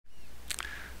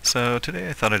So today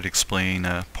I thought I'd explain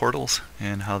portals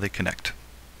and how they connect.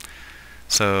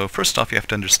 So first off, you have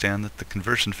to understand that the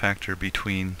conversion factor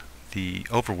between the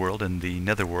overworld and the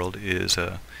netherworld is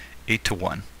 8 to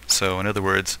 1. So in other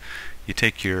words, you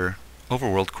take your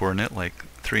overworld coordinate like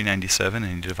 397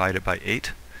 and you divide it by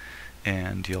 8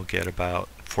 and you'll get about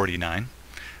 49.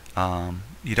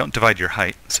 You don't divide your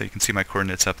height, so you can see my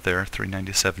coordinates up there,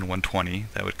 397, 120.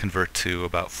 That would convert to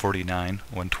about 49,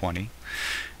 120.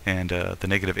 And the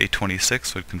negative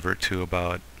 826 would convert to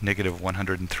about negative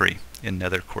 103 in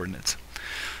nether coordinates.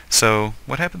 So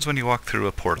what happens when you walk through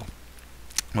a portal?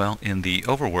 Well, in the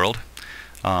overworld,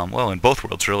 in both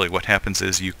worlds really, what happens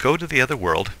is you go to the other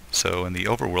world. So in the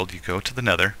overworld you go to the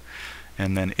nether,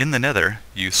 and then in the nether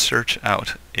you search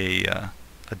out a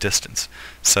distance.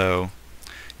 So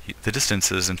the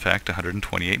distance is in fact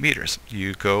 128 meters.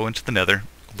 You go into the nether,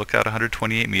 look out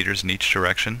 128 meters in each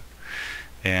direction,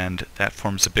 and that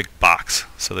forms a big box.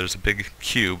 So there's a big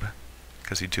cube,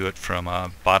 because you do it from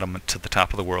bottom to the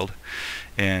top of the world.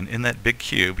 And in that big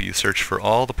cube you search for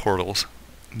all the portals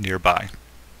nearby.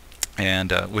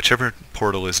 And whichever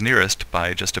portal is nearest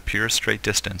by just a pure straight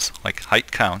distance, like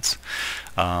height counts,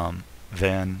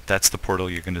 then that's the portal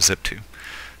you're going to zip to.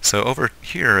 So over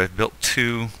here I've built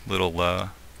two little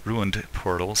ruined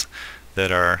portals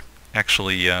that are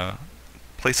actually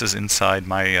places inside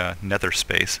my nether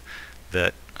space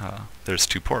that there's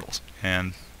two portals.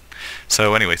 And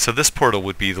so anyway, so this portal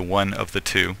would be the one of the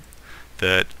two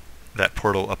that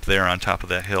portal up there on top of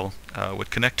that hill would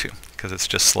connect to, because it's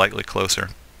just slightly closer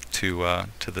to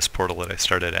this portal that I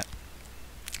started at.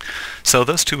 So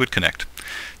those two would connect.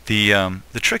 The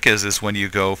trick is when you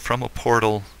go from a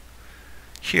portal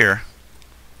here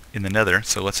in the nether,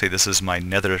 so let's say this is my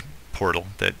nether portal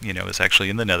that is actually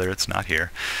in the nether, it's not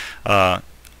here.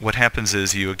 What happens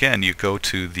is you go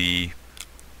to the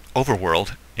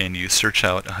overworld and you search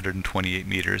out 128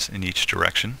 meters in each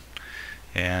direction,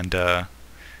 and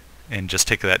just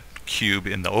take that cube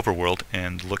in the overworld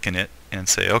and look in it and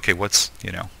say, okay, what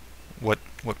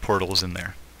portal is in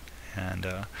there?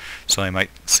 And so I might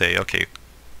say, okay,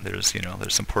 there's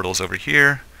some portals over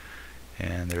here,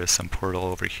 and there's some portal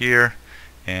over here,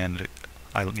 and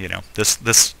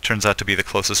this turns out to be the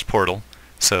closest portal,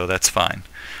 so that's fine.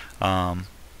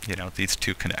 These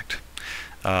two connect.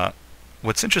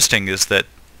 What's interesting is that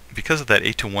because of that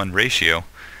 8 to 1 ratio,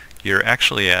 you're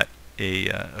actually at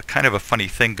a kind of a funny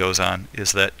thing goes on,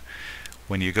 is that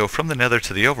when you go from the nether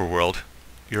to the overworld,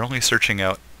 you're only searching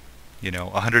out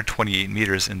 128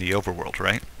 meters in the overworld,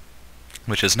 right?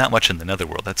 Which is not much in the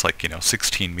netherworld. That's like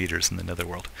 16 meters in the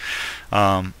netherworld.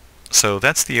 So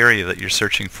that's the area that you're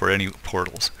searching for any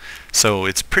portals. So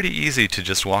it's pretty easy to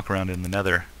just walk around in the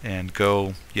nether and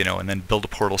go, and then build a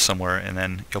portal somewhere, and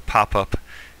then you'll pop up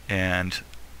and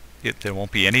there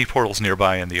won't be any portals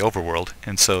nearby in the overworld,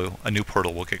 and so a new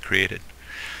portal will get created.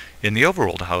 In the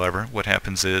overworld, however, what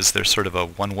happens is there's sort of a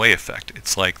one-way effect.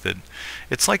 It's like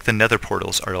the nether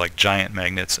portals are like giant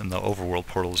magnets, and the overworld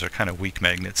portals are kind of weak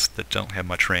magnets that don't have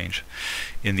much range.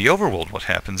 In the overworld, what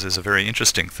happens is a very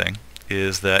interesting thing,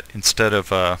 is that instead of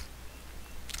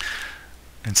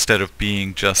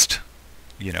being just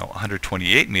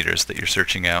 128 meters that you're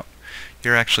searching out,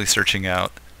 you're actually searching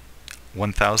out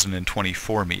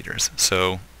 1,024 meters.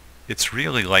 So it's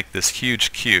really like this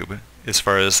huge cube as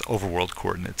far as overworld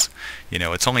coordinates.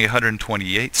 It's only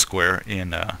 128 square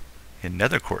in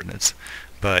nether coordinates,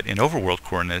 but in overworld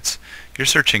coordinates you're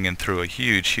searching in through a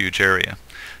huge area.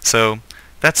 So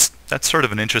that's sort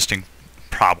of an interesting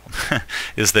problem,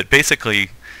 is that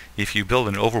basically if you build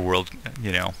an overworld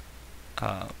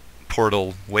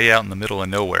portal way out in the middle of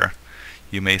nowhere,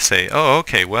 you may say, oh,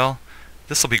 okay, well,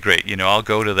 this will be great. I'll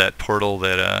go to that portal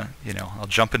that I'll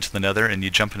jump into the nether, and you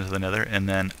jump into the nether, and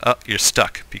then you're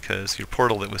stuck because your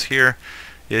portal that was here,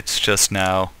 it's just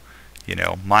now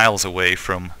miles away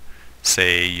from,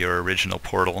 say, your original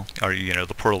portal, or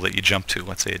the portal that you jumped to.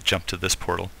 Let's say it jumped to this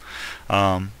portal.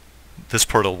 This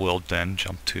portal will then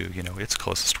jump to its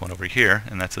closest one over here,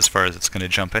 and that's as far as it's going to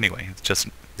jump anyway.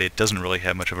 It doesn't really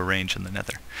have much of a range in the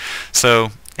nether. So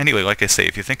anyway, like I say,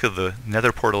 if you think of the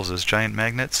nether portals as giant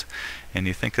magnets, and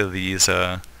you think of these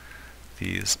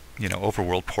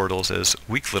overworld portals as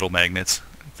weak little magnets,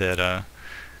 that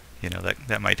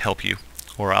that might help you.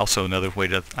 Or also another way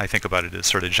I think about it is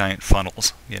sort of giant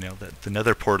funnels. That the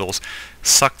nether portals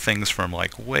suck things from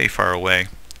like way far away,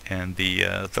 and the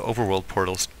overworld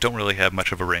portals don't really have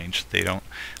much of a range. They don't,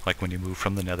 like when you move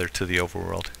from the nether to the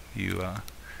overworld, you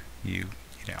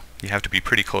have to be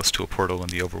pretty close to a portal in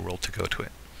the overworld to go to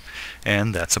it.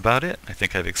 And that's about it. I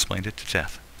think I've explained it to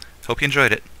death. Hope you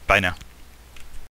enjoyed it. Bye now.